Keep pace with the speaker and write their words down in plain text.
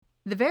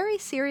The Very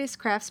Serious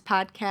Crafts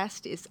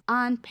podcast is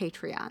on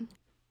Patreon.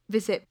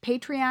 Visit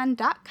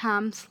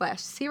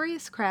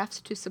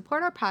patreon.com/seriouscrafts to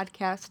support our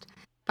podcast,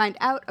 find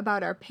out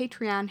about our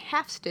Patreon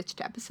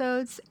half-stitched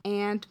episodes,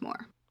 and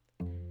more.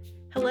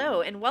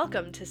 Hello, and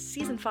welcome to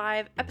Season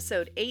 5,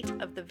 Episode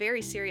 8 of the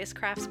Very Serious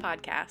Crafts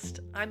podcast.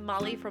 I'm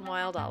Molly from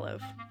Wild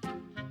Olive.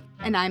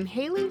 And I'm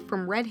Haley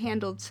from Red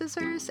Handled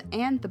Scissors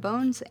and the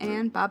Bones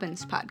and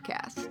Bobbins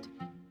podcast.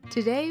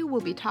 Today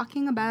we'll be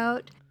talking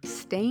about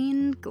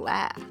stained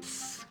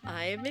glass.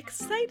 I'm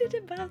excited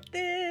about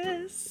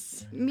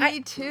this.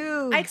 Me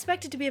too. I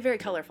expect it to be a very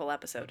colorful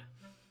episode.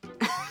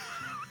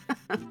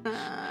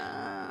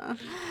 I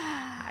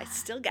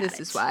still got it. This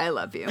is why I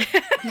love you.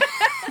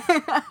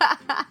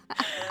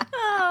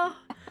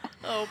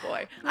 Oh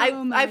boy.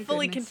 Oh I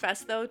fully goodness.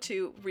 confess, though,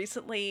 to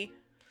recently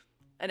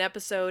an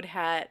episode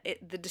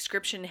the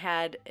description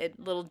had a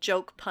little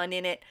joke pun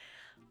in it.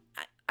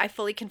 I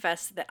fully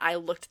confess that I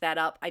looked that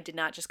up. I did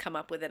not just come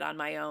up with it on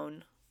my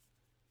own.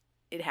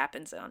 It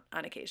happens on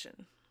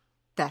occasion.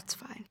 That's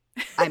fine.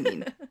 I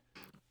mean,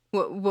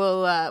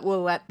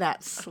 we'll let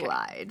that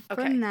slide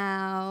for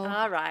now.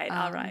 All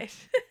right.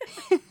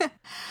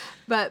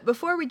 But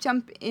before we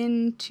jump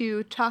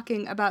into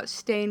talking about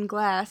stained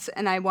glass,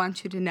 and I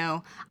want you to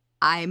know,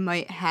 I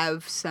might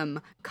have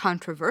some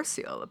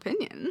controversial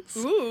opinions.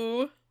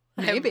 Ooh,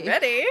 Maybe. I'm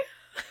ready.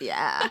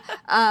 Yeah.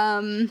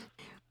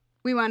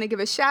 We want to give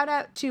a shout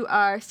out to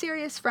our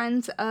serious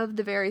friends of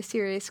the Very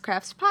Serious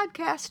Crafts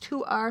podcast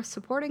who are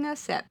supporting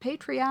us at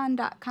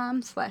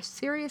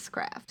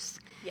patreon.com/seriouscrafts.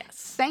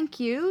 Yes. Thank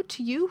you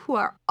to you who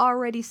are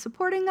already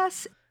supporting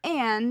us,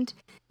 and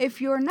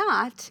if you're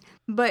not,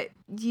 but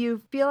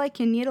you feel like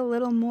you need a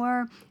little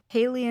more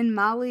Haley and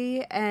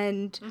Molly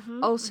and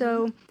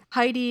also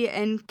Heidi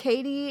and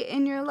Katie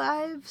in your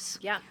lives,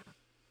 Yeah.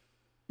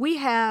 we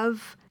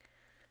have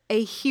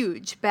a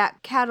huge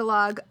back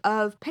catalog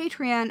of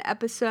Patreon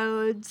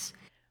episodes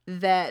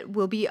that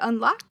will be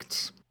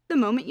unlocked the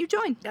moment you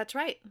join. That's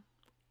right.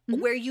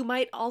 Where you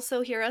might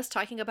also hear us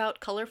talking about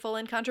colorful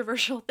and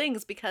controversial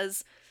things,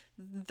 because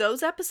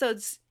those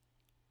episodes,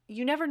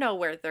 you never know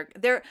where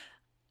they're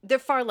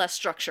far less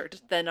structured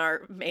than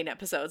our main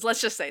episodes.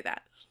 Let's just say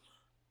that.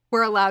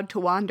 We're allowed to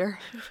wander.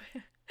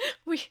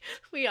 We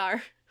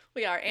are,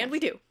 and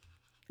we do.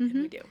 And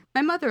we do.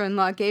 My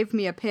mother-in-law gave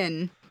me a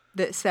pin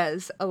that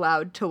says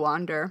allowed to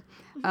wander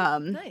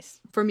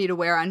Nice. for me to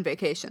wear on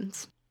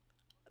vacations.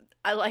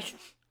 I like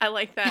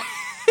that.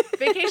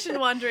 Vacation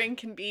wandering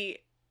can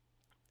be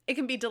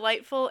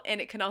delightful,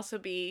 and it can also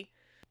be,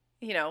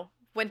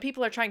 when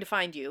people are trying to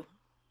find you.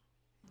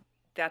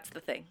 That's the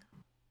thing.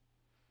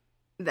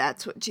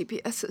 That's what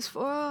GPS is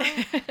for.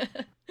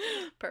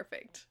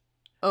 Perfect.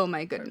 Oh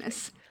my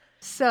goodness.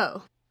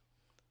 So,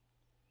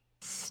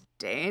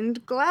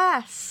 stained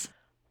glass.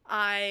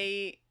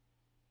 I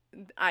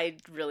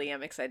really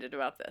am excited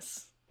about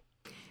this.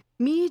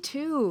 Me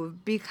too,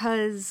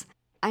 because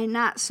I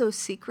not so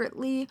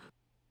secretly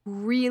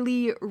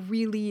really,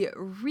 really,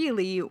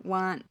 really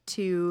want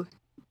to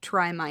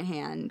try my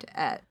hand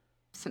at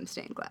some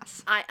stained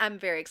glass. I'm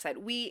very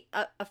excited.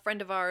 A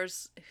friend of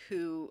ours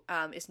who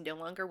is no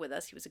longer with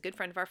us, he was a good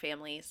friend of our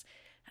family's,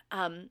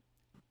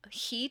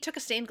 he took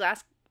a stained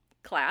glass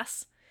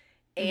class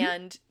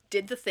and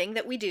did the thing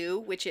that we do,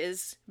 which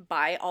is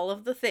buy all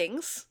of the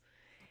things.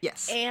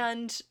 Yes.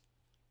 And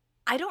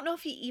I don't know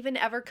if he even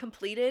ever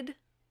completed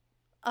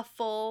a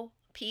full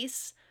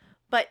piece,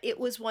 but it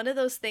was one of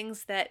those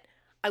things that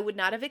I would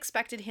not have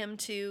expected him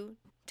to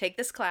take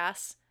this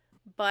class,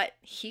 but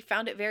he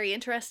found it very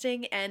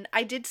interesting. And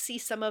I did see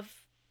some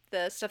of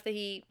the stuff that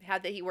he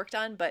worked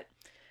on, but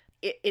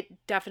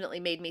it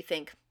definitely made me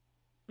think,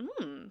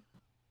 that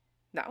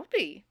would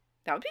be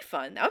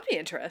fun. That would be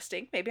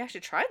interesting. Maybe I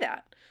should try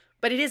that.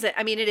 But it is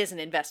an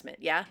investment.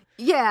 Yeah.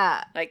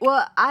 Yeah.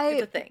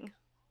 It's a thing.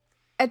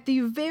 At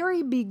the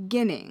very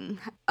beginning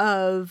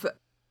of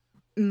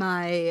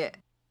my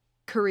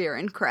career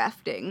in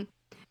crafting,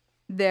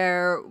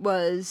 there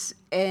was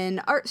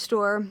an art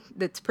store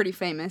that's pretty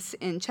famous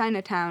in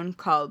Chinatown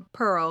called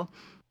Pearl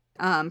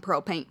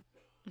Paint.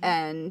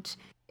 And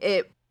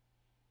it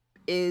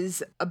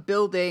is a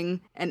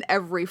building, and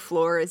every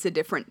floor is a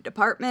different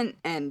department,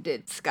 and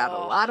it's got a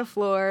lot of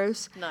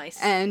floors.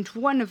 Nice. And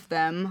one of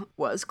them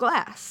was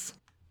glass.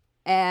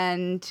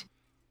 And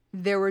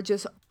there were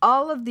just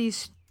all of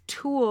these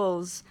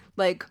tools,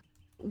 like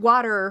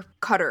water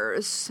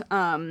cutters,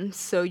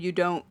 so you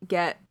don't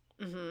get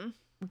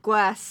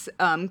glass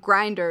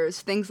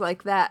grinders, things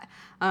like that.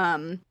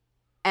 And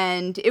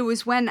it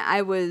was when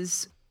I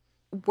was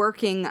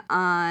working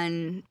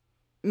on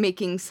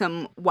making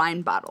some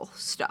wine bottle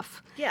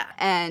stuff. Yeah.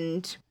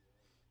 And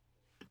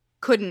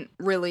couldn't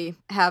really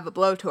have a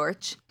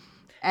blowtorch.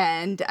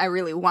 And I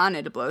really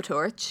wanted a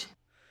blowtorch,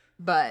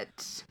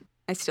 but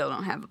I still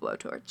don't have a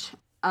blowtorch.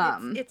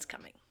 It's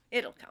coming.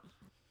 It'll come.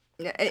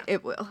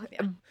 It will.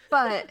 Yeah.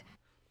 But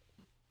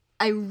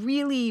I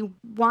really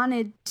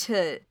wanted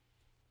to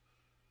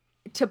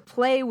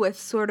play with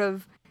sort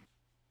of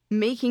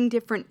making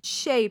different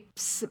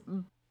shapes,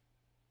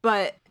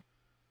 but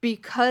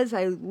because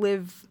I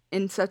live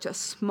in such a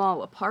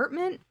small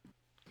apartment,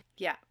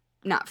 Yeah.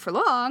 not for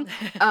long,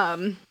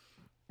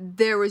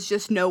 there was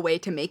just no way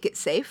to make it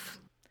safe.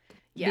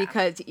 Yeah.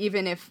 Because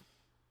even if,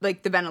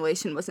 like, the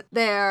ventilation wasn't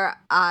there,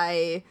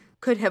 I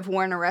could have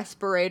worn a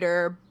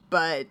respirator,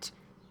 but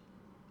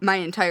my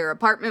entire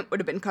apartment would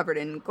have been covered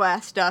in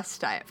glass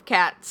dust. I have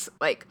cats.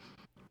 Like,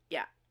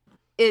 Yeah.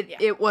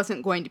 it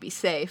wasn't going to be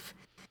safe.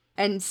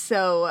 And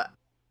so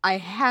I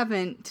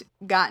haven't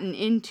gotten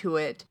into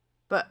it,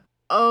 but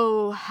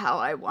oh, how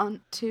I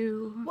want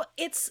to. Well,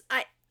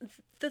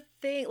 the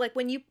thing, like,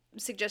 when you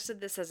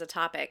suggested this as a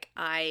topic,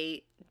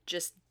 I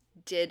just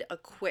did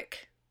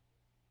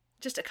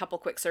just a couple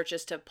quick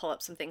searches to pull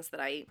up some things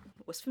that I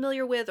was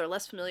familiar with or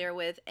less familiar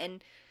with.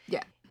 And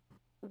Yeah.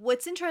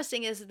 what's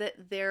interesting is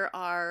that there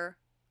are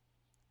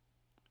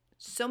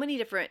so many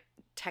different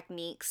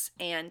techniques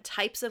and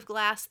types of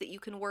glass that you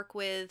can work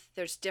with.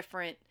 There's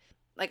different,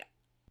 like,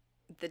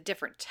 the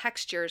different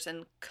textures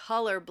and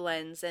color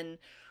blends and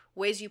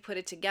ways you put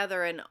it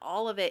together, and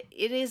all of it.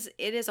 It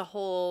is a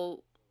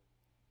whole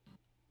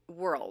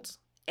world.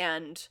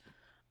 And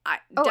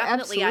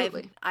definitely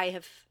absolutely.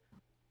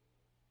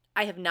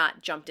 I have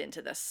not jumped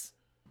into this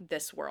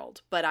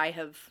world, but I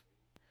have.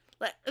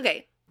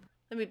 Okay,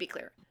 let me be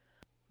clear.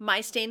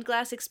 My stained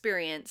glass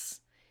experience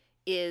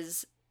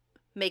is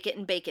make it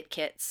and bake it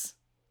kits,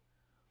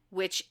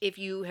 which, if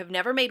you have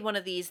never made one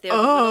of these, they're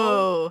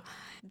the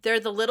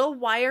little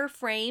wire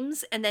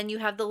frames, and then you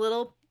have the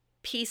little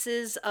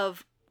pieces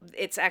of.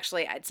 It's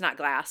not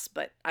glass,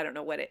 but I don't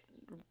know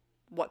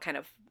what kind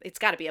of. It's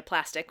got to be a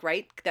plastic,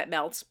 right? That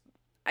melts.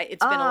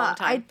 It's been a long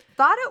time. I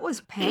thought it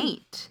was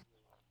paint.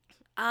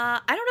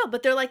 I don't know,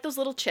 but they're like those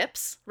little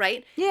chips,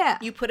 right? Yeah.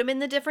 You put them in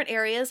the different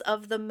areas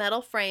of the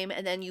metal frame,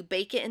 and then you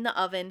bake it in the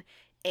oven,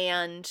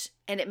 and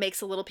it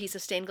makes a little piece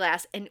of stained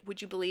glass. And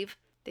would you believe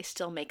they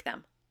still make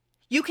them?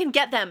 You can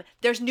get them.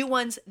 There's new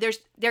ones. They're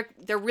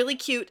really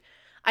cute.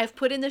 I've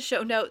put in the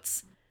show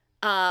notes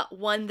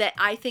one that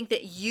I think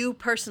that you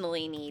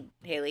personally need,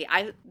 Haley.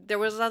 There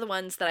was other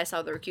ones that I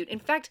saw that were cute. In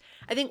fact,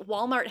 I think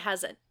Walmart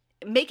has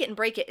Make It and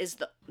Break It is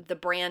the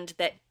brand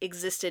that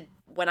existed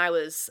when I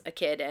was a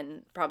kid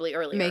and probably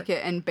earlier. Make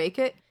it and bake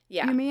it?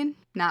 Yeah. You mean?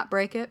 Not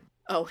break it?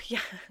 Oh,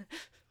 yeah.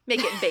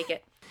 Make it and bake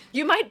it.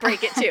 You might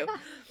break it too.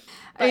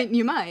 But,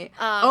 you might.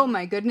 Oh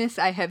my goodness,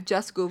 I have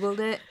just Googled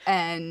it,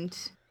 and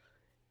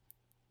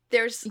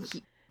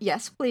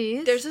yes,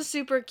 please. There's a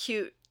super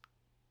cute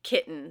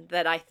kitten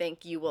that I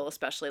think you will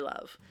especially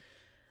love.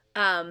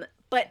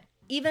 But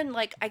even,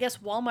 like, I guess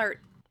Walmart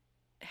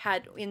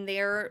had in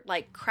their,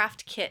 like,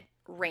 craft kit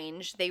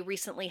range, they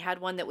recently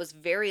had one that was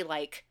very,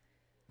 like,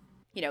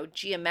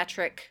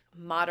 geometric,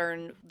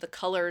 modern. The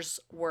colors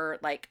were,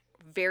 like,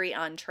 very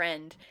on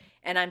trend,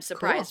 and I'm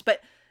surprised. Cool.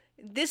 But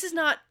this is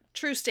not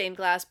true stained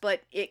glass,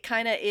 but it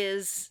kind of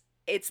is.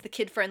 It's the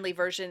kid-friendly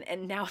version,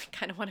 and now I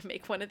kind of want to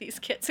make one of these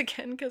kits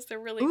again because they're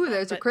really fun.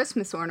 There's a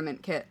Christmas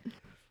ornament kit.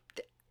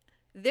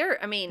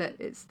 That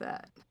is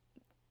that.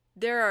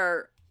 There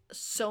are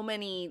so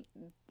many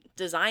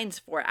designs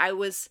for it. I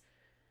was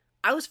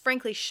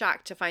frankly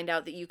shocked to find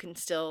out that you can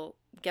still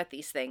get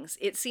these things.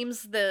 It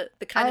seems the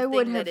kind of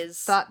thing that is. I would have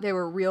thought they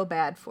were real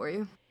bad for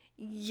you.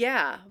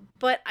 Yeah,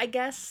 but I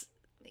guess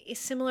it's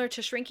similar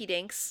to Shrinky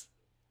Dinks.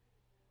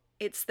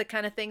 It's the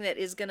kind of thing that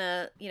is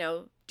gonna,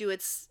 do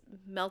its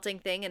melting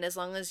thing, and as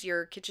long as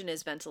your kitchen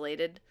is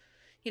ventilated,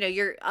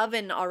 your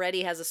oven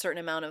already has a certain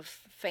amount of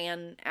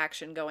fan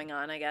action going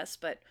on, I guess.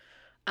 But,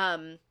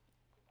 yeah,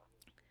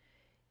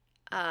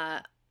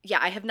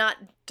 I have not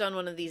done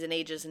one of these in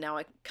ages, and now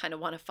I kind of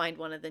want to find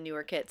one of the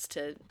newer kits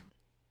to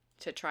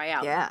try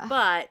out. Yeah.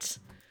 But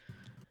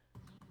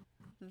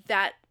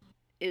that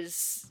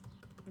is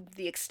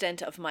the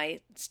extent of my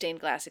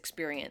stained glass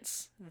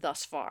experience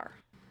thus far.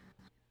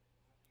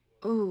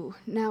 Ooh,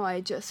 now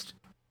I just...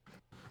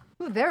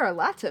 Ooh, there are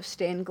lots of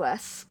stained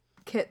glass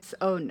kits.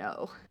 Oh,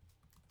 no.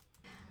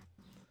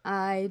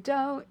 I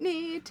don't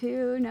need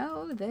to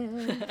know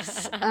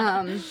this.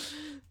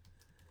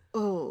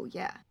 Oh,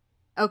 yeah.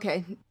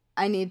 Okay,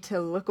 I need to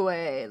look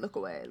away.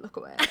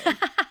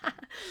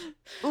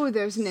 Ooh,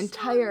 there's an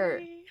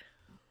entire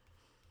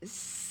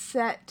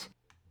set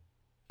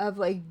of,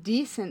 like,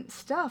 decent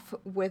stuff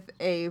with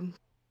a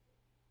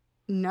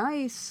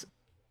nice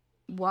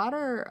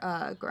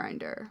water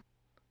grinder.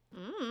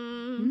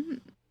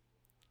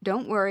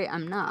 Don't worry,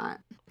 I'm not,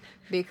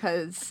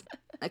 because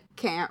I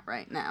can't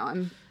right now.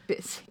 I'm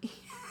busy.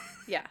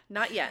 Yeah,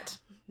 not yet.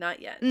 No,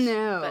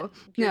 but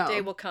your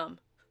day will come.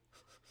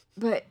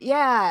 But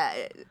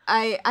yeah,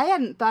 I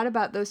hadn't thought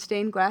about those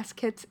stained glass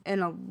kits in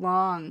a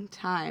long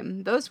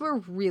time. Those were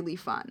really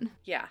fun.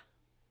 Yeah.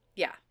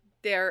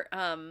 They're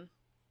I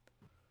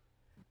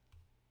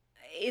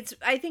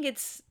think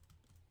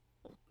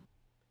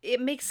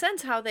it makes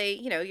sense how they,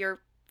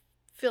 you're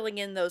filling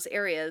in those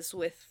areas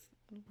with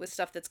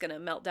stuff that's going to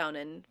melt down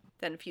and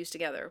then fuse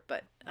together.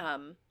 But,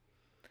 and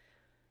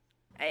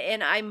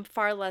I'm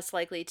far less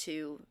likely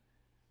to,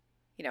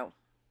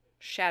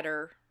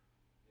 shatter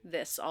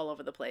this all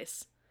over the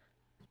place.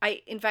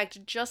 In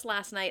fact, just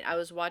last night I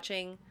was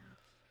watching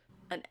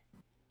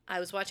I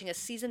was watching a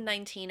season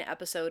 19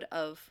 episode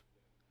of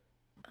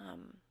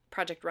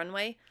Project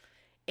Runway,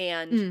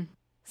 and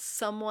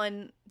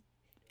someone,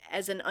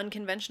 as an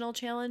unconventional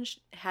challenge,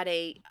 had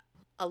a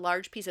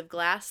large piece of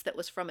glass that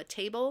was from a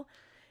table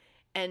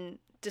and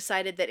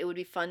decided that it would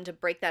be fun to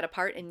break that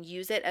apart and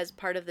use it as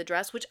part of the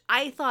dress, which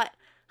I thought,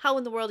 how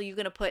in the world are you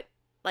going to put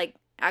like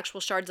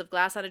actual shards of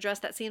glass on a dress?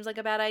 That seems like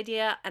a bad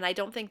idea. And I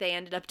don't think they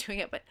ended up doing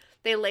it, but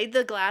they laid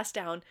the glass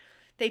down.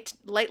 They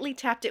lightly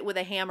tapped it with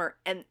a hammer.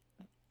 And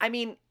I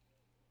mean,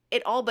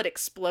 it all but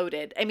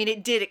exploded. I mean,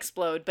 it did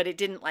explode, but it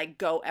didn't like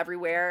go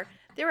everywhere.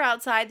 They were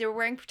outside. They were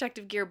wearing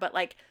protective gear, but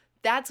like,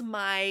 that's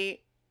my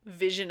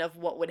vision of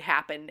what would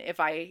happen if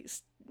I,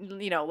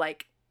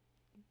 like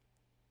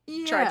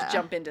tried to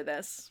jump into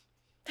this.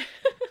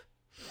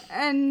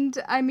 And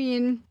I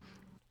mean,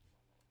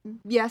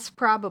 yes,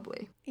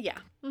 probably. Yeah.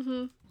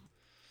 Mm-hmm.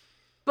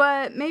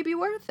 But maybe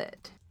worth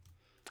it.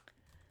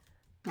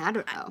 I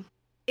don't know.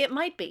 It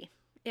might be.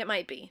 It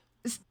might be.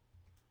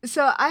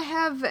 So I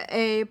have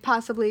a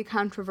possibly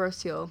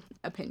controversial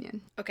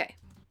opinion. Okay.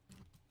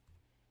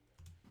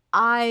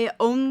 I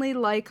only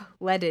like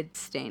leaded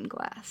stained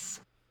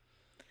glass.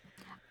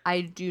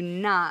 I do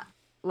not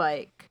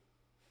like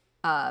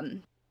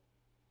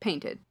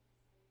painted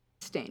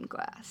stained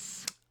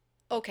glass.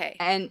 Okay.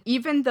 And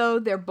even though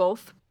they're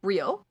both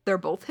real, they're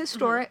both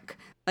historic,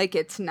 like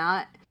it's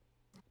not,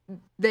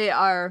 they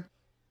are,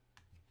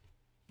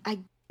 I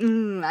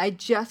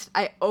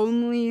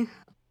only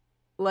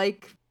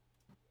like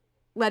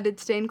leaded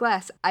stained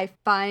glass. I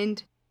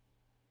find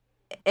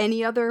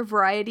any other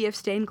variety of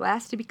stained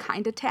glass to be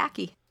kind of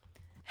tacky,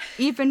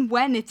 even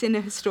when it's in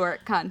a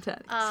historic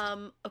context.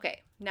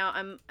 Okay. Now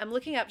I'm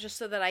looking up just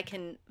so that I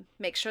can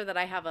make sure that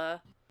I have an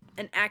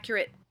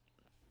accurate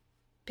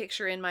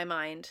picture in my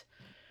mind,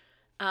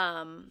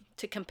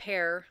 to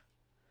compare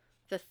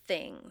the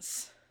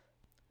things.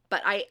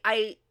 But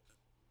I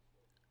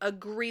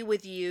agree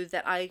with you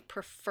that I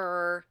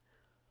prefer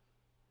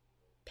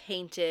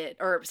painted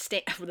or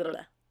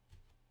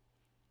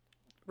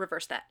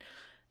reverse that.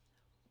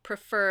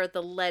 Prefer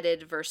the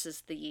leaded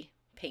versus the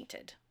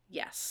painted.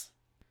 Yes.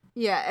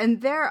 Yeah,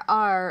 and there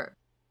are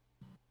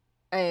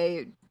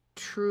a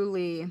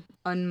truly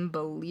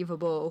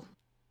unbelievable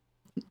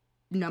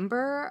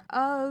number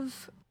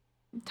of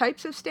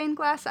types of stained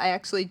glass. I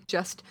actually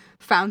just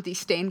found the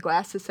Stained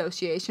Glass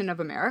Association of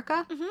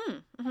America.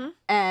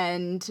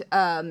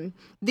 And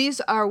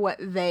these are what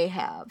they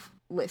have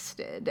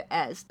listed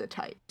as the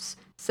types.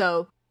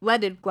 So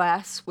leaded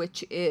glass,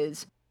 which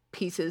is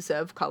pieces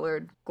of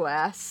colored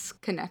glass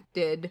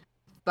connected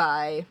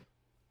by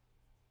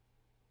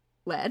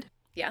lead.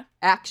 Yeah.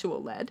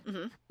 Actual lead.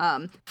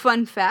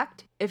 Fun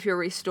fact, if you're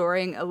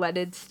restoring a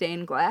leaded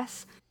stained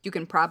glass, you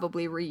can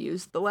probably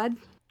reuse the lead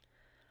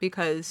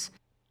because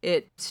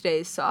it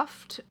stays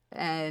soft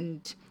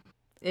and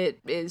it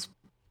is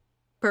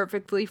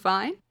perfectly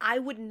fine. I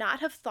would not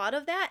have thought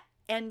of that,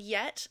 and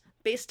yet,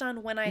 based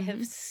on when I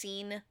have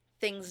seen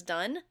things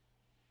done,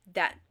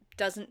 that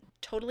doesn't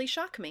totally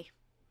shock me.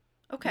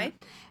 Okay.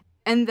 Yeah.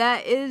 And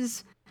that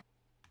is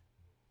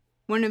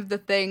one of the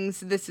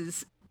things, this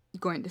is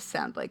going to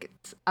sound like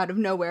it's out of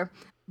nowhere,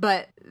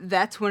 but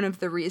that's one of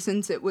the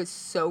reasons it was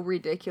so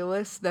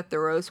ridiculous that the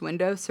rose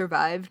window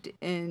survived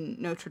in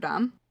Notre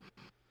Dame,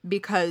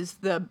 because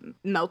the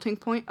melting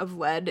point of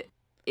lead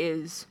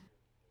is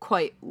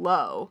quite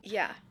low.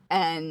 Yeah.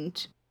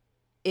 And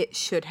it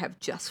should have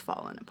just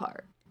fallen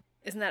apart.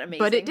 Isn't that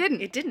amazing? But it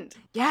didn't. It didn't.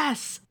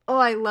 Yes. Oh,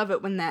 I love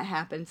it when that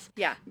happens.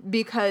 Yeah.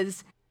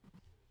 Because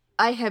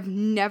I have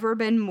never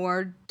been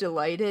more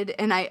delighted.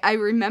 And I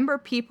remember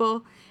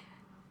people,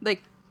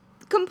 like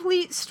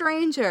complete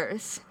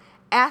strangers,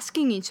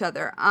 asking each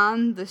other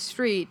on the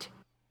street,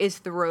 is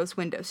the rose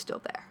window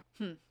still there?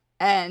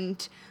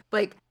 And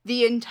like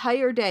the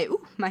entire day,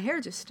 ooh, my hair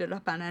just stood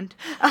up on end.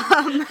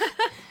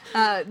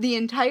 The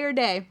entire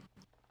day.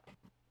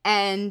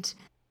 And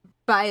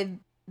by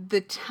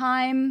the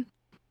time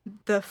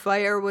the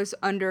fire was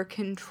under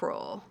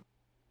control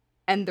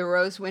and the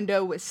rose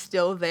window was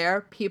still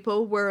there,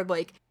 people were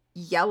like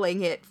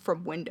yelling it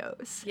from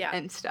windows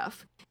and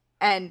stuff.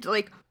 And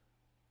like,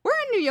 we're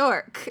in New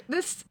York.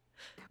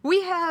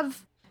 We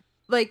have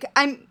like,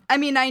 I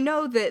mean, I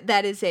know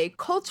that is a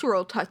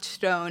cultural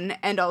touchstone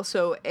and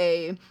also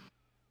an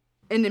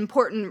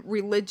important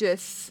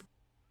religious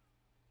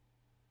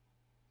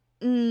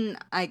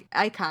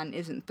icon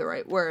isn't the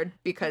right word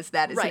because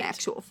that is an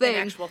actual thing.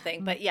 An actual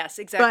thing, but yes,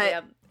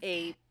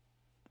 exactly.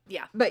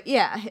 But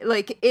yeah,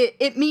 like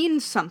it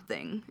means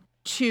something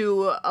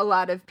to a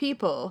lot of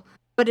people,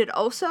 but it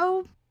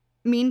also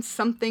means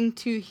something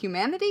to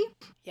humanity.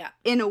 Yeah.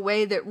 In a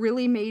way that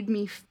really made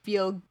me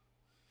feel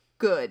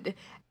good.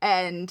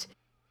 And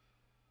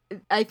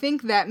I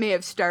think that may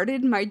have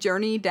started my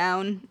journey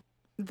down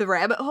the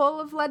rabbit hole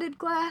of leaded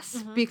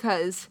glass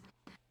because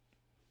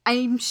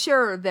I'm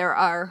sure there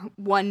are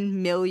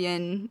 1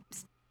 million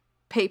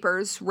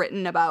papers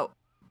written about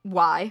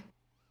why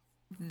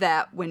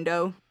that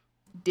window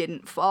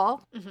didn't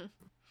fall.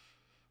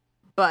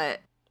 But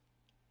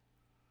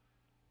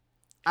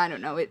I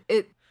don't know.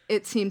 It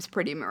it seems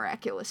pretty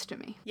miraculous to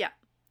me. Yeah.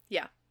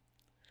 Yeah.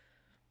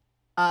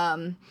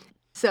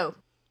 So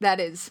that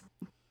is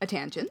a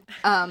tangent.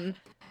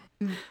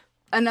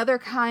 Another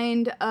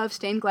kind of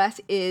stained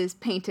glass is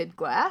painted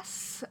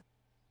glass.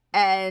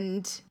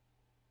 And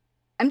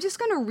I'm just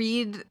going to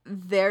read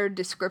their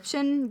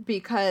description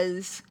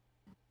because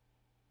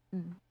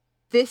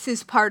this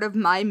is part of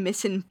my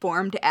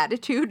misinformed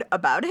attitude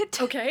about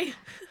it. Okay.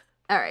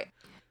 All right.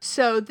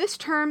 So this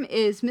term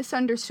is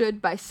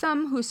misunderstood by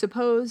some who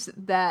suppose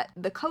that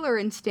the color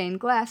in stained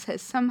glass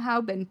has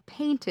somehow been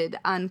painted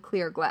on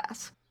clear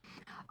glass.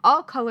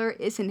 All color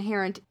is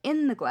inherent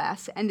in the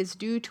glass and is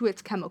due to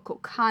its chemical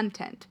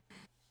content.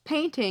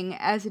 Painting,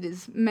 as it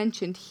is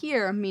mentioned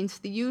here, means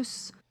the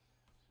use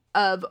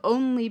of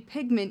only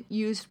pigment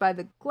used by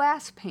the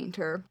glass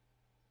painter,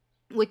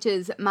 which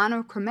is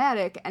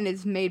monochromatic and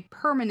is made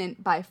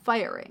permanent by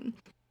firing.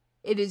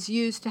 It is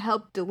used to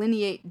help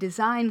delineate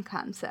design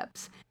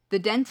concepts. The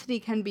density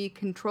can be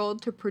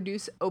controlled to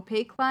produce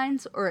opaque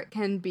lines, or it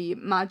can be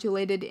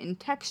modulated in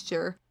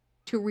texture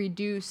to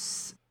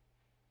reduce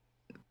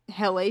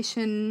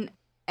halation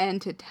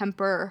and to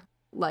temper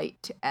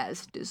light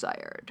as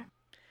desired.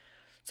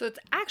 So it's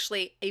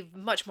actually a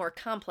much more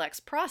complex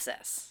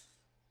process.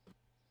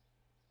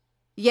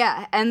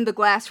 Yeah, and the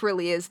glass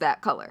really is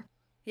that color.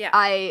 Yeah.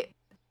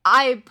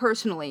 I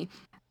personally,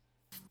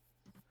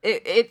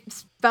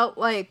 it felt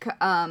like,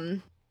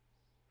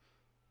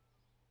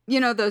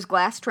 those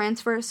glass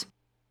transfers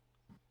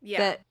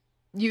that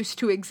used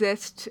to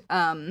exist.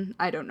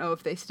 I don't know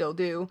if they still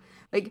do.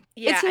 Like,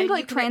 it seemed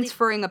like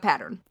transferring a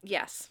pattern.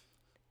 Yes.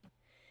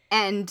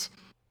 And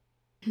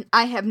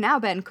I have now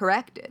been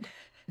corrected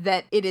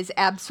that it is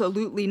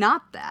absolutely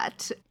not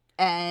that.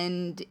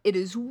 And it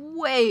is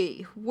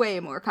way, way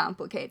more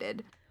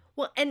complicated.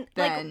 Well,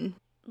 and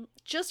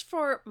just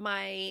for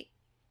my,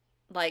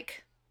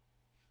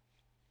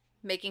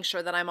 making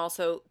sure that I'm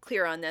also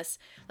clear on this,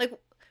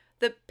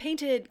 the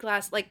painted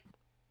glass,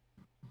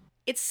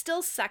 it's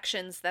still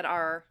sections that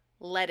are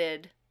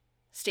leaded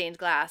stained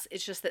glass.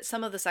 It's just that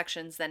some of the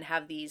sections then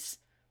have these,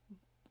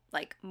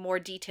 more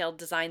detailed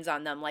designs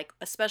on them.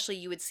 Especially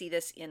you would see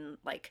this in,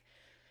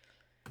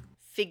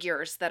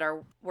 figures that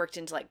are worked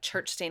into,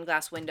 church stained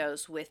glass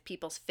windows with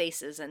people's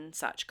faces and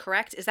such,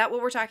 correct? Is that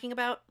what we're talking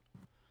about?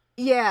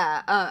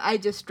 Yeah, I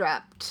just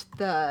dropped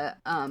the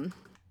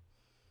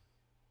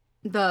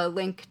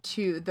link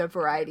to the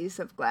varieties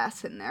of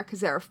glass in there because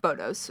there are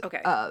photos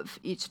of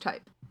each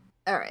type.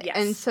 All right, yes.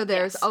 And so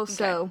there's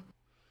also,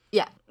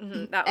 yeah, that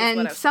was and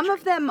what I was some picturing.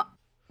 of them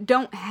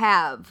don't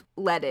have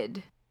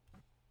leaded.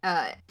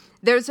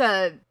 There's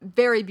a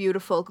very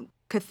beautiful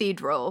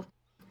cathedral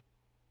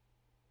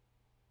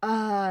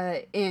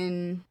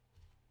in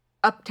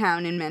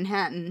Uptown in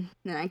Manhattan,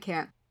 and I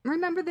can't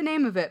remember the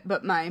name of it,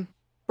 but my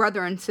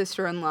brother and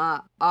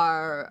sister-in-law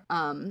are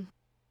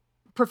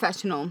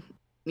professional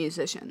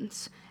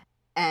musicians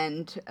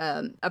and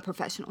a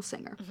professional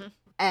singer. Mm-hmm.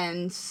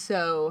 And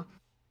so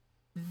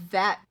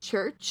that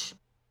church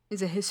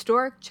is a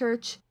historic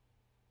church,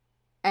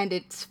 and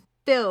it's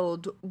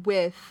filled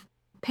with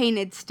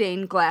painted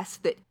stained glass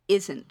that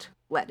isn't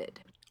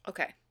leaded.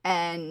 Okay.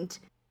 And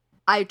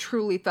I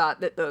truly thought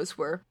that those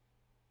were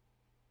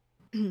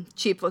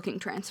cheap-looking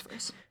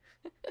transfers.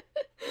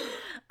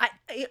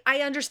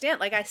 I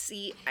understand. I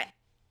see...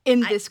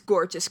 in this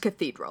gorgeous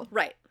cathedral.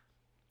 Right.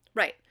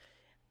 Right.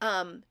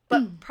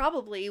 But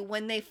probably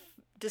when they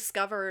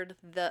discovered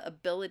the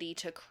ability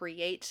to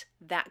create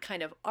that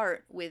kind of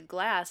art with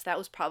glass, that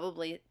was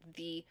probably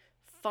the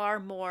far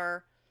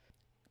more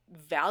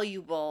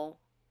valuable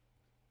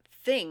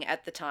thing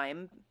at the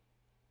time,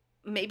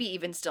 maybe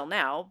even still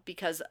now,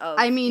 because of,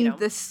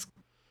 this,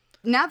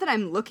 now that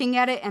I'm looking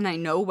at it and I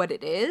know what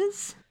it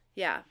is,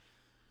 yeah,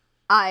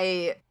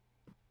 I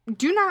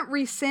do not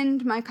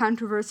rescind my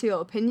controversial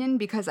opinion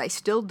because I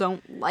still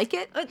don't like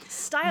it.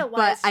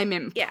 Style-wise. But I'm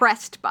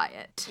impressed by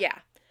it. Yeah.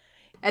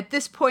 At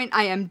this point,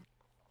 I am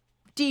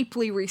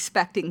deeply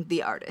respecting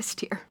the artist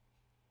here.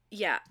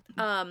 Yeah.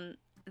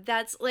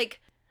 That's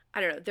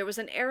I don't know, there was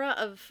an era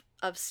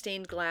of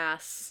stained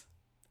glass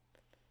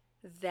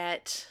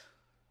that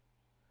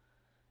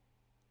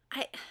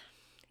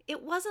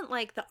it wasn't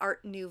like the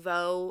Art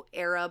Nouveau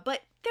era,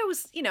 but there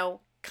was,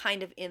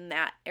 kind of in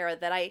that era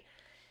that I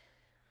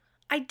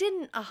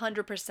didn't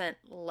 100%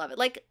 love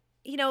it.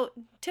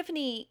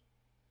 Tiffany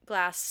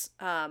glass.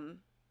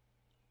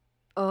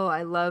 Oh,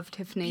 I love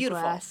Tiffany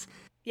beautiful. Glass.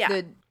 Yeah.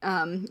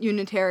 The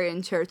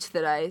Unitarian church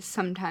that I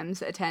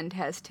sometimes attend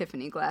has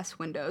Tiffany glass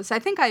windows. I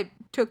think I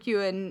took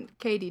you and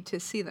Katie to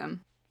see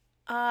them.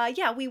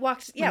 Yeah, we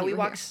walked. Yeah, we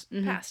walked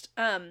past.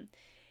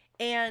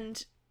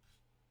 And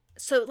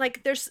so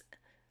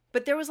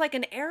there was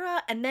an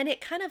era, and then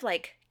it kind of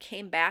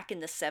came back in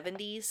the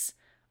 70s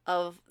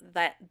of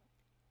that.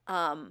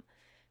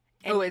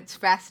 It's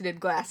faceted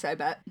glass, I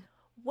bet.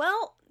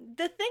 Well,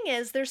 the thing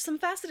is, there's some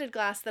faceted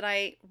glass that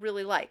I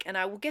really like, and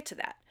I will get to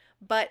that.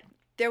 But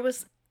there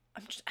was,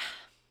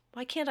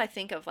 why can't I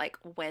think of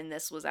when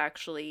this was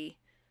actually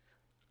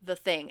the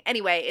thing?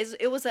 Anyway,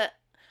 it was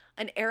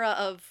an era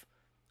of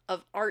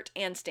of art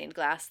and stained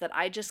glass that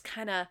I just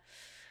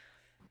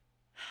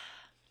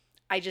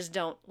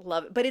don't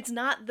love it. But it's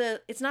not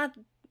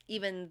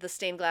even the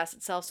stained glass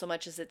itself so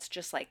much as it's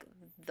just like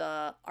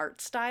the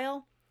art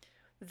style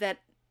that,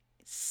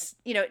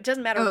 it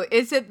doesn't matter. Oh,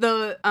 is it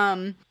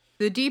the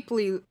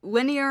deeply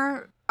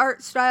linear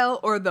art style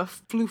or the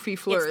floofy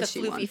flourishy It's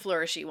the floofy one?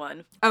 flourishy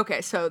one.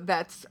 Okay, so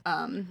that's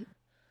Art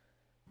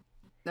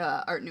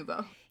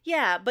Nouveau.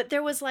 Yeah, but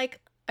there was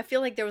like, I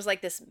feel like there was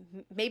like this,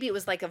 maybe it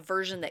was like a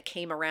version that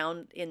came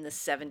around in the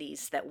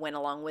 70s that went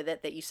along with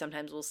it that you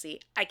sometimes will see.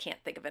 I can't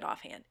think of it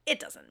offhand. It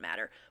doesn't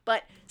matter.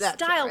 But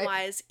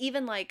style-wise,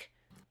 even like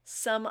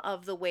some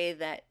of the way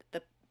that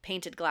the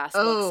painted glass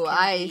looks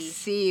I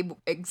see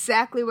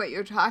exactly what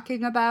you're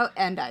talking about,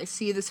 and I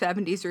see the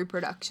 70s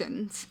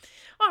reproductions.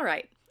 All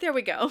right, there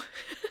we go.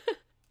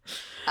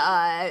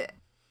 I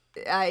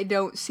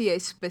don't see a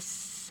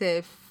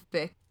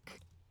specific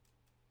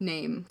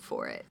name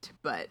for it,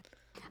 but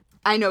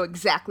I know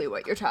exactly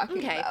what you're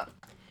talking about.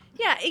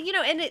 Yeah,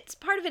 and it's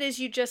part of it is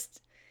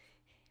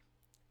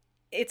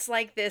it's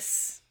like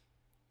this,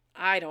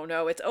 I don't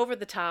know, it's over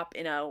the top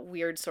in a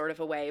weird sort of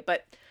a way,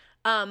 but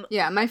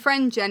yeah, my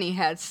friend Jenny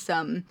has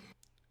some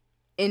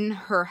in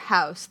her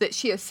house that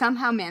she has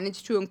somehow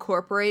managed to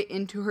incorporate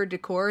into her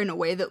decor in a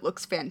way that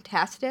looks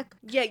fantastic.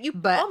 Yeah,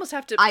 but almost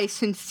have to. I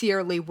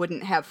sincerely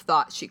wouldn't have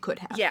thought she could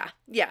have. Yeah.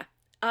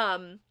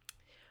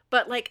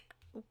 But like,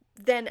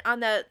 then on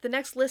the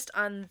next list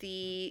on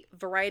the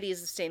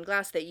varieties of stained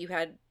glass that you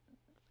had,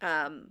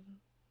 from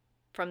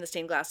the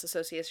Stained Glass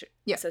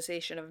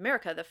Association of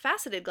America, the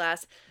faceted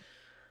glass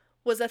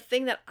was a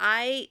thing that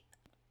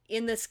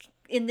in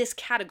this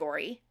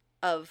category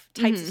of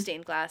types of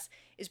stained glass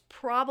is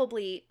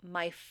probably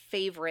my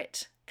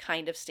favorite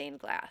kind of stained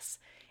glass.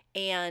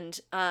 And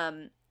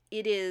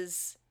it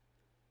is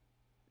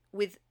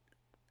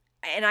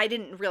and I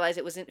didn't realize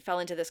it fell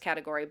into this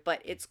category,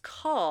 but it's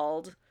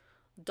called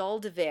Dalle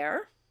de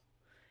Verre,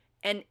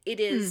 and it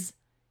is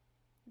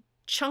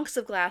chunks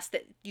of glass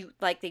that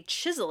they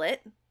chisel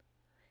it,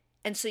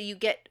 and so you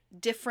get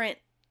different,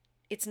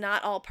 it's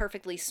not all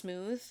perfectly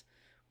smooth,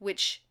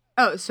 which...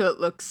 Oh, so it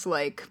looks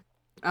like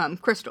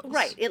crystals.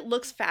 Right, it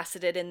looks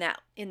faceted in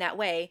that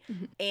way,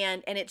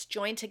 and it's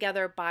joined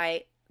together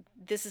by,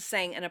 this is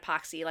saying an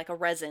epoxy, like a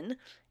resin,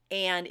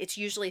 and it's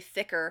usually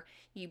thicker.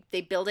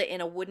 They build it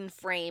in a wooden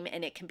frame,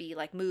 and it can be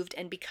like moved,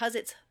 and because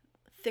it's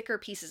thicker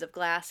pieces of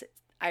glass,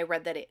 I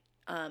read that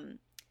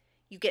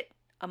you get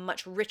a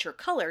much richer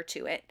color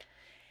to it,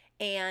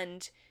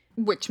 and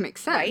which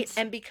makes sense, right?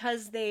 And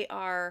because they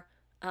are,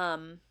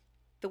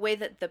 the way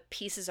that the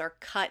pieces are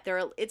cut,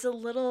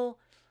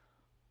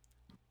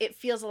 it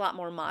feels a lot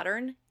more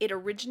modern. It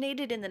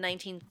originated in the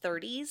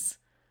 1930s,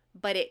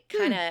 but it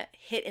kind of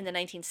hit in the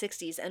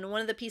 1960s. And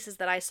one of the pieces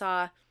that I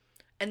saw,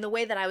 and the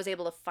way that I was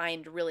able to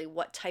find really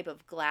what type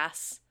of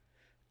glass,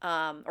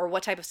 or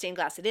what type of stained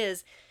glass it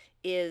is,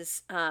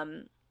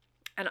 and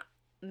I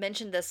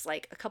mentioned this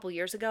like a couple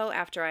years ago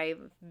after I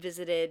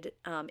visited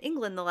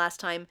England the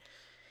last time,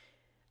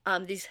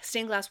 these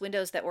stained glass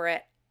windows that were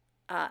at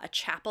a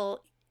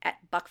chapel at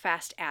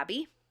Buckfast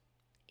Abbey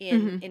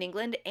in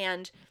England,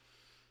 and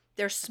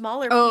they're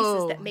smaller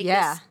pieces that make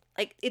this,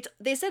 like,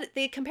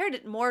 they compared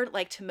it more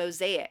like to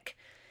mosaic,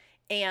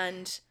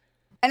 and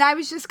I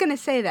was just gonna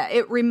say that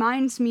it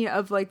reminds me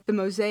of like the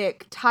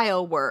mosaic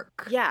tile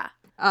work. Yeah.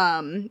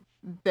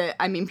 That,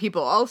 I mean,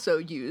 people also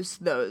use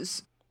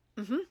those,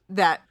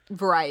 that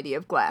variety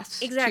of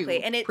glass.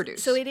 Exactly, and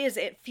produce. So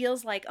it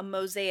feels like a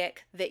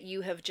mosaic that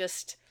you have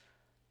just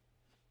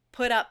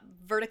put up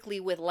vertically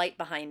with light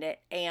behind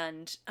it,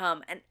 and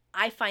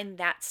I find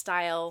that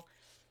style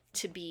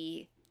to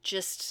be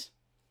just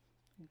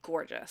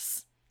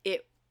gorgeous.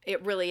 It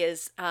really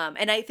is,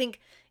 and I think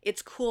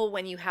it's cool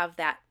when you have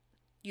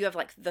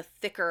like the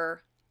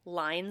thicker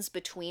lines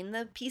between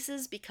the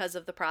pieces because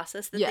of the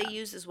process that they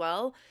use as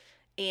well.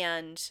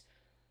 And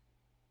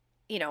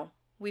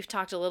we've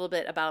talked a little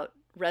bit about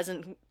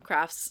resin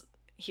crafts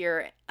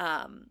here,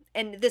 and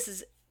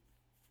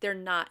they're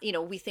not,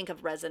 we think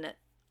of resin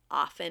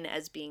often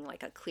as being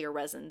like a clear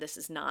resin. This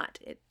is not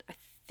it.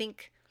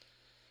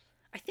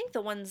 I think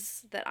the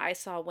ones that I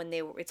saw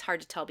it's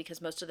hard to tell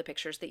because most of the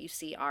pictures that you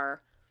see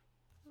are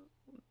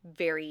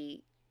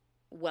very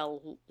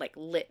well like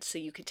lit, so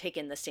you could take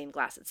in the stained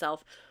glass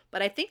itself.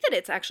 But I think that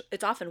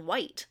it's often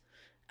white,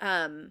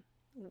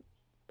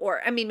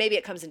 or I mean maybe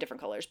it comes in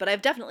different colors, but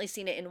I've definitely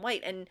seen it in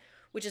white, and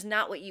which is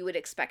not what you would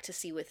expect to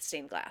see with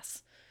stained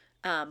glass.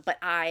 But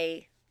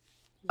I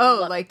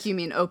like you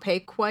mean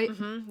opaque white?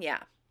 Yeah.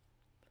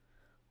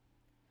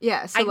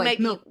 Yeah, so I like might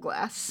milk be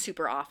glass.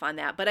 Super off on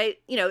that, but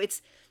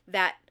it's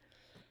that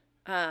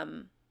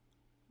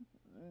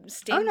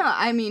stained. Oh no,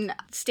 I mean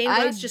stained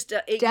glass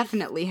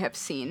definitely have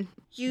seen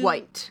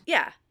white.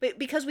 Yeah, but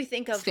because we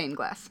think of stained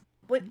glass.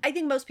 I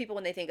think most people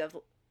when they think of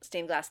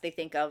stained glass, they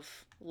think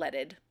of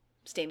leaded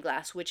stained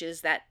glass, which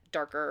is that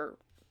darker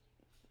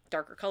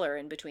color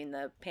in between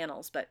the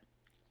panels, but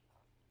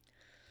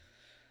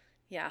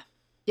yeah.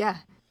 Yeah.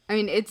 I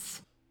mean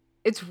it's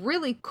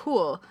really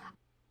cool.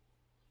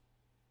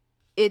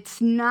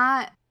 it's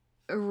not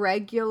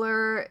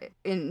regular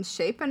in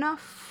shape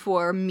enough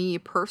for me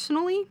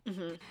personally,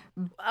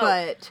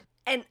 but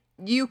and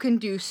you can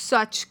do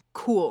such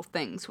cool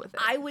things with it.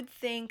 I would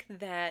think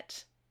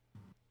that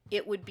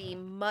it would be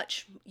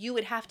you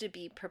would have to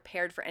be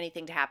prepared for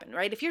anything to happen,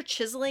 right? If you're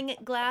chiseling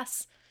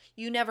glass,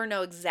 you never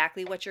know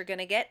exactly what you're going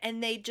to get,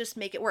 and they just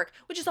make it work,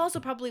 which is also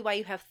probably why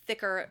you have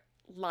thicker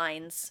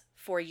lines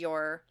for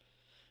your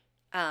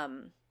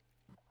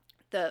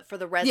for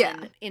the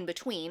resin in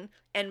between,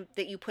 and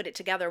that you put it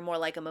together more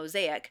like a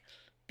mosaic,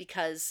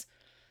 because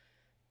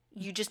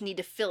you just need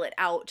to fill it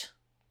out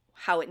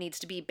how it needs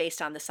to be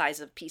based on the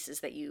size of pieces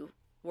that you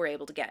were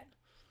able to get.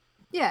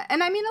 Yeah,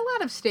 and I mean, a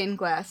lot of stained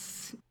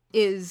glass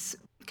is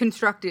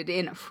constructed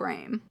in a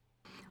frame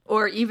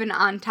or even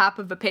on top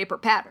of a paper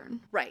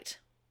pattern. Right.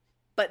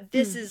 But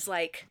this is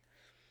like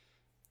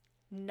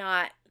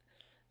not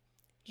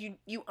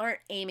you aren't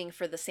aiming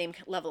for the same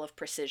level of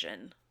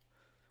precision,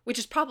 which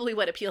is probably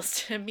what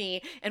appeals to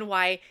me and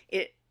why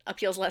it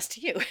appeals less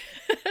to you.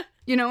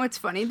 You know what's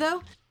funny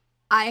though?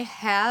 I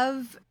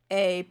have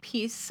a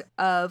piece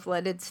of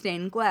leaded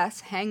stained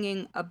glass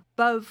hanging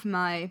above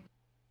my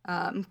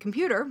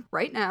computer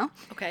right now.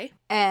 Okay.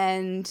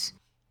 And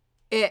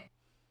it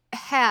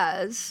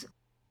has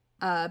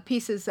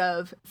pieces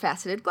of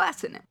faceted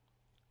glass in it.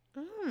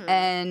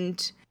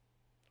 And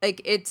like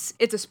it's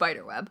a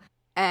spider web,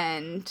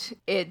 and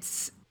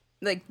it's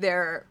like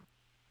there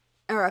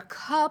are a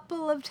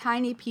couple of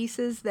tiny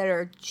pieces that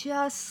are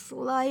just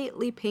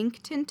slightly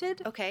pink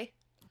tinted. Okay.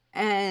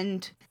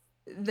 And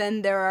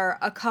then there are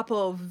a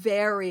couple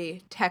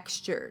very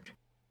textured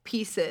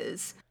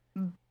pieces,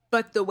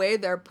 but the way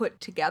they're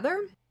put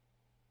together,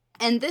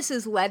 and this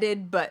is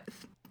leaded but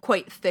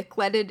quite thick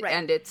leaded, right.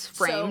 And it's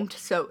framed,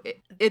 so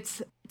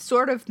it's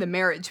sort of the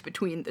marriage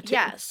between the two.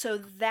 Yeah, so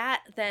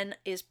that then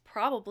is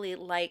probably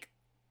like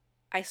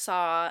I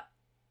saw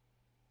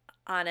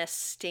on a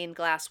stained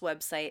glass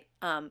website,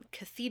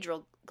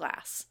 cathedral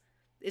glass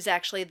is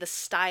actually the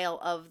style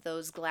of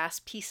those glass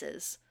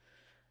pieces.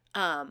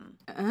 Because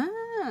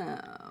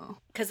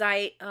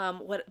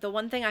the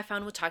one thing I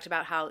found was talked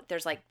about how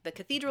there's like the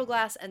cathedral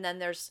glass, and then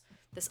there's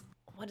this,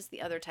 what is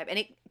the other type?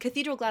 And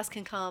cathedral glass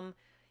can come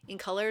in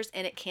colors,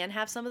 and it can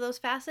have some of those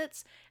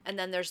facets. And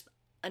then there's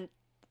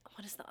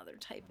what is the other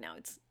type now?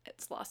 It's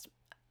lost.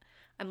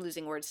 I'm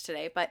losing words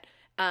today, but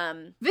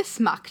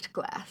Bismarcked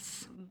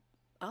glass.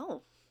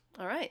 Oh,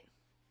 all right.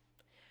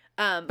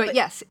 But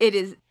yes, it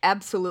is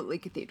absolutely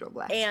cathedral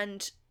glass.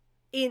 And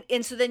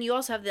so then you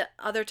also have the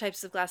other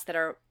types of glass that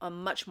are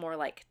much more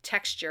like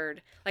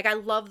textured. Like I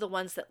love the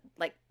ones that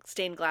like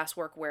stained glass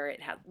work where it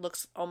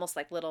looks almost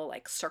like little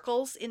like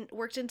circles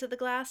worked into the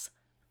glass.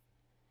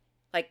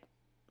 Like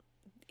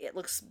it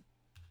looks,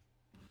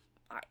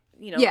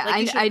 yeah,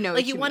 like I know.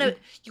 Like you want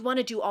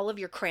to do all of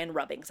your crayon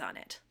rubbings on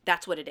it.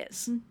 That's what it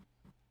is.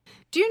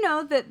 Do you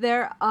know that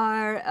there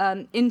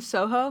are in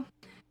Soho,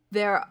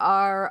 there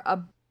are a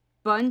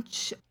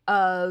bunch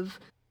of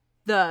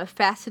the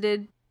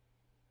faceted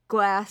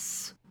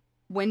glass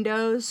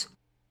windows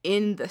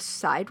in the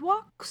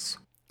sidewalks,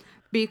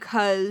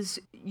 because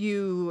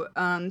you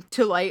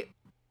to light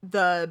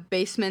the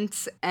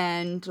basements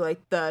and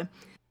like the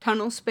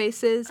tunnel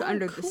spaces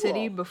under the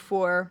city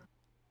before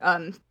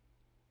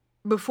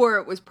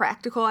it was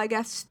practical, I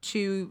guess,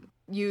 to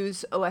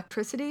use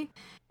electricity.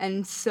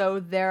 And so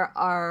there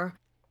are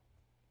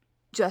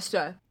just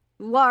a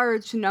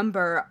large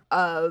number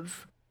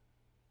of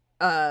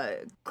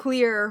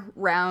clear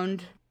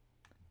round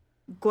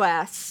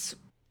glass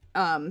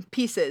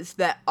pieces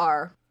that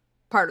are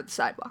part of the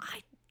sidewalk.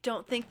 I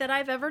don't think that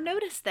I've ever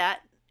noticed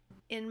that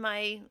in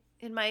my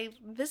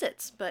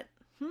visits, but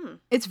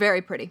It's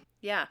very pretty.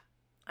 Yeah,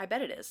 I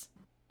bet it is.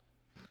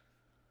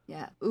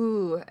 Yeah.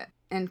 Ooh,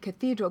 and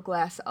cathedral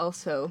glass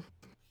also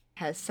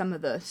has some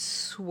of the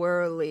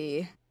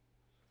swirly,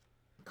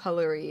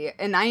 colory,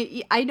 and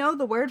I know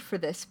the word for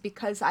this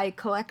because I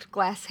collect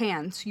glass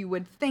hands. You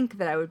would think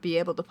that I would be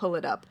able to pull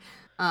it up,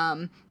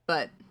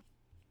 but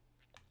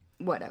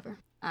whatever.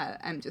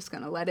 I'm just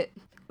gonna let it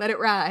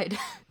ride.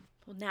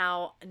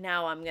 Well,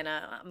 now I'm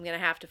gonna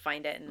have to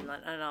find it, and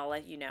I'll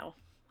let you know.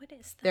 What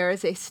is that? There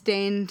is a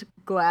stained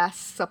glass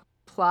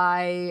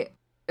supply.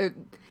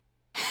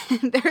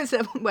 There's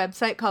a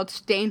website called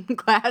Stained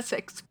Glass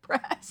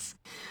Express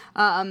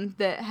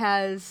that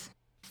has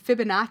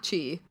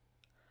Fibonacci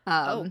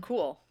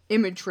cool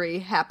imagery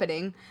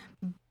happening,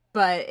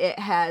 but it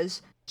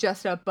has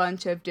just a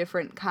bunch of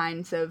different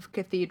kinds of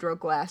cathedral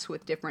glass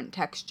with different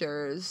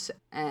textures,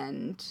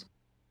 and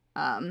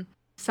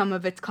some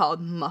of it's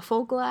called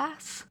muffle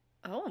glass.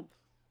 Oh.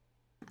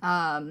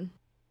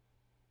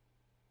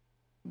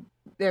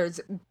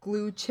 There's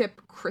glue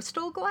chip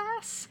crystal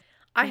glass.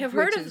 I have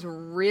heard which is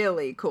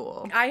really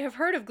cool. I have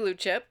heard of glue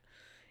chip.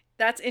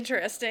 That's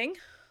interesting.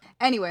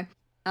 Anyway,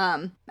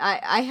 I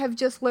have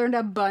just learned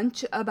a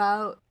bunch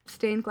about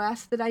stained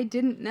glass that I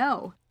didn't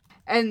know.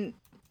 And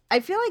I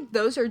feel like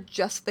those are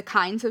just the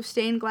kinds of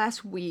stained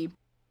glass we,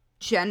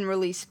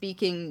 generally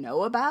speaking,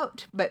 know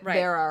about. But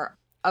There are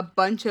a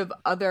bunch of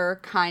other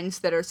kinds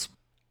that are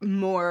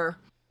more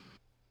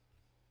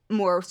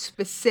more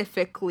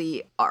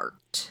specifically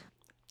art.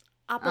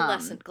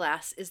 Opalescent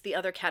glass is the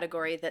other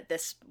category that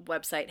this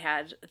website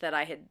had that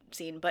I had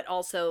seen, but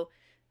also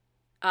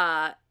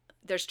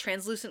there's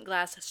translucent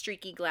glass,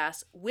 streaky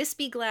glass,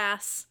 wispy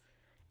glass,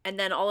 and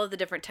then all of the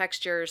different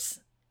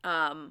textures,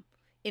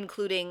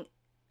 including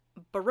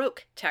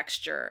Baroque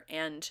texture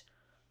and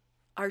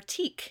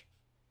Artique,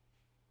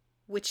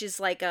 which is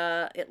like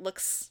it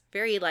looks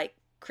very like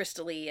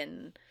crystally,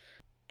 and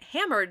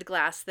hammered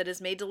glass that is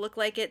made to look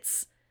like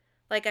it's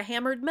like a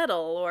hammered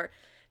metal, or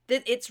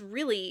that it's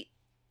really,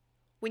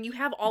 when you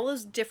have all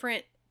those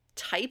different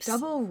types.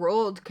 Double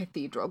rolled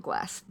cathedral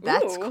glass.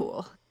 That's Ooh.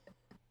 cool.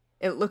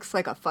 It looks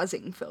like a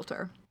fuzzing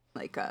filter.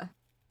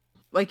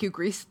 Like you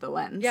greased the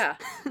lens. Yeah.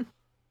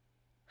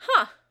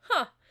 Huh.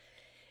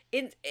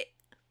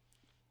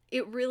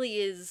 It really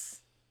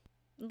is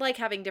like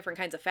having different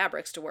kinds of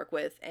fabrics to work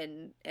with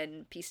and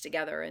piece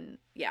together, and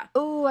yeah.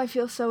 Oh, I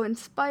feel so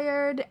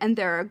inspired. And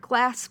there are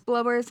glass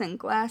blowers and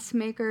glass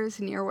makers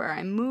near where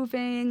I'm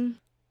moving.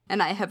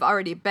 And I have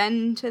already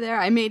been to there.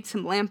 I made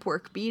some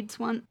lampwork beads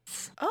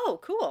once. Oh,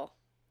 cool.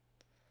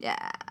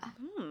 Yeah.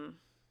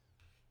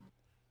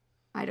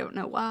 I don't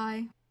know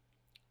why.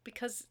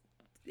 Because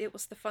it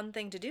was the fun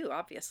thing to do,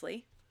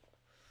 obviously.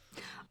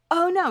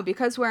 Oh, no,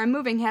 because where I'm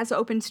moving has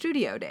open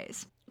studio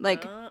days.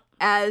 Like,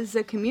 as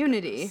a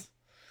community.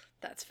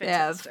 That's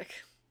fantastic.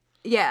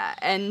 Yeah,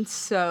 and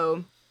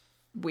so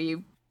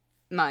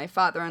my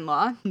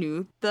father-in-law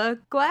knew the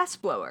glass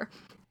blower.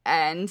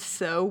 And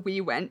so we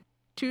went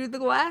to the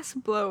glass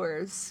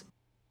blower's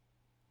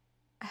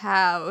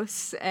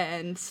house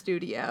and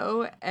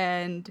studio,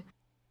 and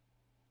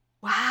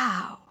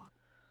wow.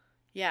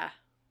 Yeah.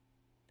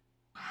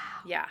 Wow.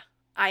 Yeah.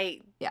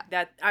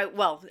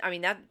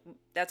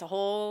 That's a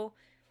whole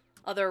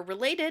other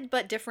related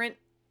but different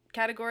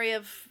category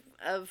of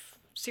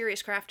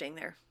serious crafting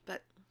there.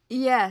 But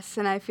yes,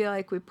 and I feel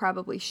like we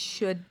probably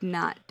should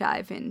not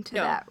dive into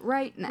that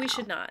right now. We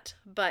should not.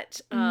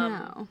 But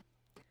no.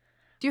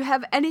 Do you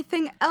have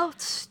anything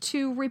else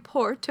to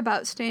report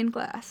about stained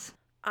glass?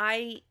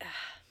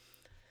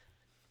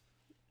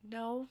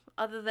 No,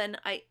 other than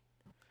I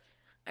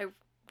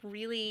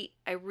really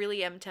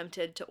am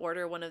tempted to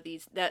order one of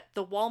these, that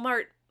the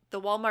Walmart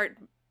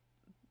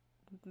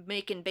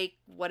make and bake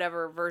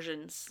whatever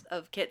versions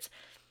of kits.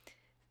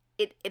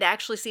 It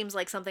actually seems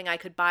like something I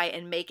could buy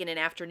and make in an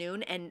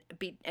afternoon and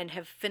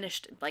have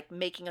finished like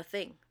making a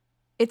thing.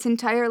 It's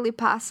entirely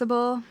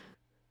possible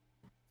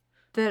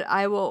that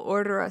I will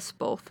order us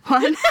both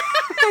one.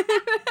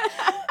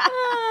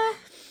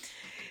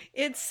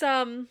 It's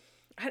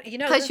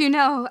because you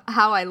know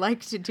how I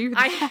like to do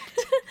that.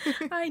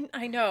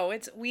 I know.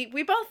 It's we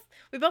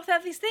both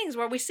have these things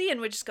where we see and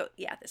we just go,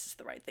 yeah, this is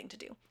the right thing to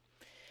do.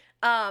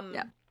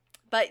 Yeah.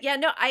 But yeah,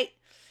 no,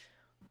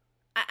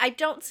 I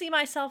don't see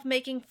myself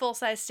making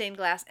full-size stained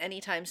glass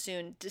anytime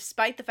soon,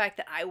 despite the fact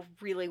that I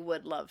really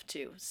would love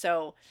to.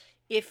 So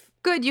if...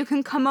 Good, you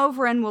can come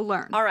over and we'll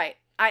learn. All right.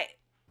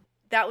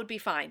 That would be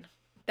fine.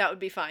 That would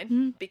be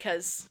fine,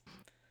 because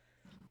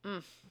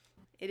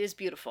it is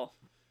beautiful.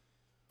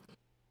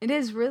 It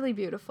is really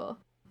beautiful.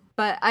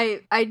 But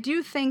I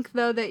do think,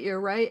 though, that you're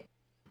right,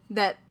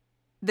 that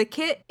the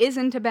kit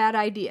isn't a bad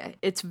idea.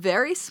 It's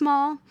very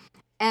small,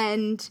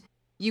 and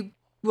you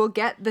will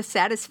get the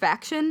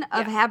satisfaction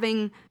of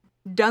having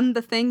done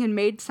the thing and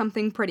made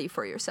something pretty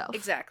for yourself.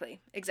 Exactly.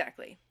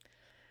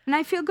 And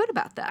I feel good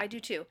about that. I do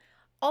too.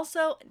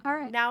 Also, all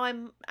right. Now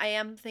I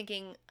am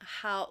thinking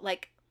how,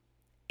 like,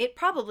 it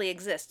probably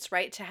exists,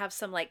 right? To have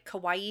some, like,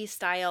 kawaii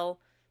style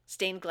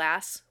stained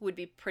glass would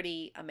be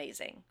pretty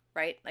amazing,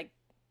 right? Like,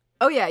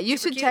 oh yeah, you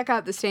should check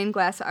out the stained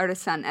glass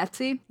artists on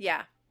Etsy.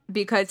 Yeah.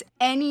 Because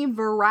any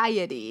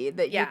variety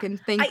that you can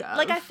think of.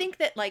 Like, I think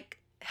that, like,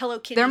 Hello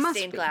Kitty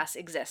stained glass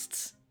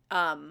exists,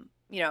 in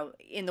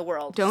the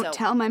world. Don't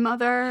tell my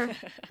mother.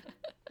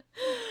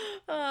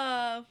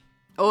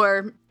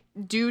 Or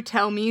do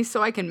tell me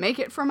so I can make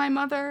it for my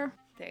mother.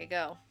 There you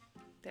go.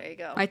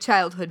 My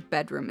childhood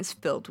bedroom is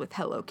filled with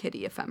Hello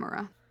Kitty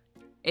ephemera.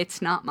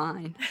 It's not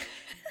mine.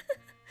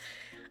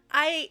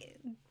 I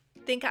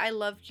think I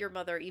love your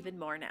mother even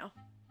more now.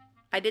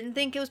 I didn't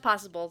think it was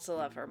possible to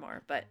love her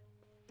more, but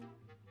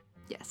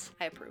yes,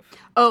 I approve.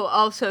 Oh,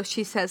 also,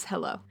 she says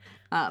hello.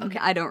 Okay.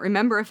 I don't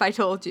remember if I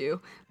told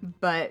you,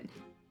 but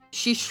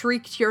she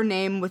shrieked your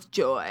name with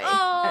joy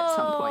at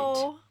some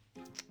point.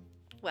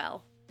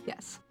 Well.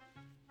 Yes.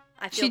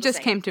 She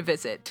just came to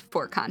visit,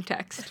 for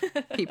context,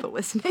 people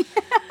listening.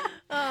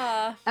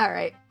 All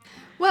right.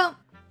 Well,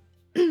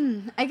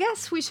 I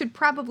guess we should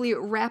probably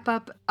wrap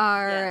up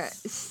our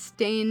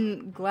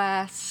stained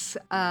glass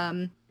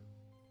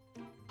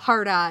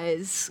hard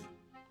eyes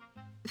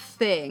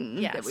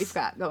thing that we've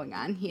got going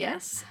on here.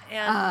 Yes,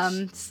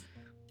 and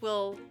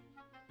we'll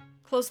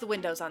close the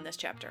windows on this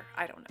chapter.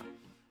 I don't know.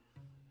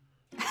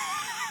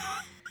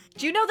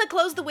 Do you know the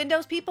Close the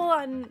Windows people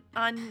on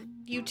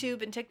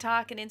YouTube and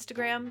TikTok and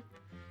Instagram?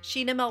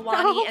 Sheena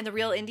Melwani and the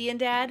Real Indian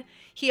Dad.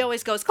 He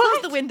always goes,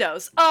 close the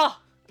windows. Oh,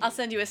 I'll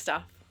send you his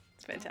stuff.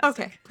 It's fantastic.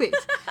 Okay, please.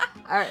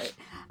 All right.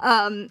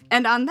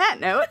 And on that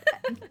note,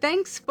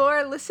 thanks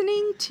for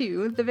listening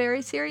to the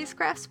Very Serious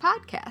Crafts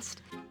podcast.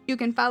 You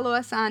can follow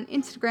us on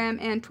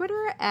Instagram and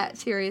Twitter at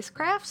Serious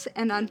Crafts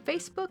and on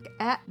Facebook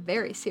at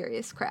Very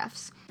Serious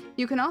Crafts.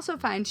 You can also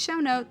find show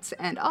notes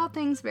and all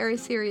things Very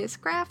Serious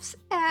Crafts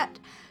at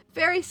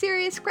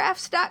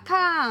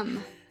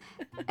veryseriouscrafts.com.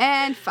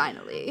 And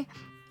finally,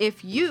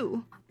 if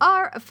you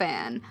are a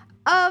fan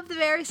of the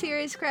Very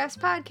Serious Crafts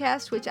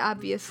podcast, which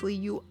obviously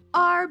you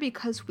are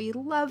because we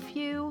love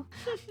you,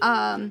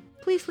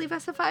 please leave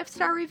us a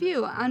 5-star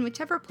review on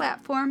whichever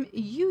platform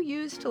you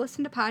use to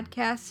listen to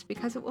podcasts,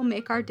 because it will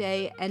make our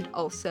day, and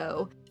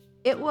also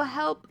it will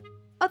help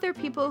other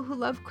people who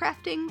love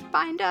crafting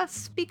find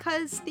us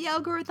because the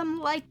algorithm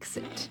likes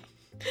it.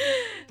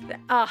 The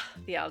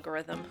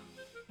algorithm.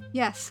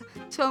 Yes.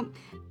 So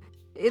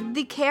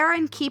the care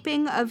and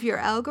keeping of your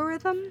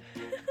algorithm,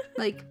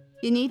 like,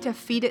 you need to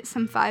feed it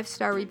some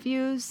 5-star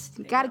reviews.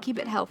 You gotta keep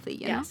it healthy,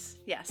 you know?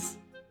 Yes.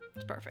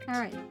 It's perfect. All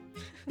right.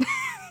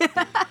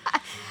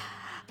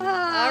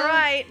 All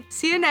right.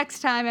 See you next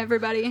time,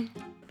 everybody.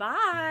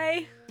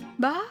 Bye.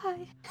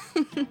 Bye.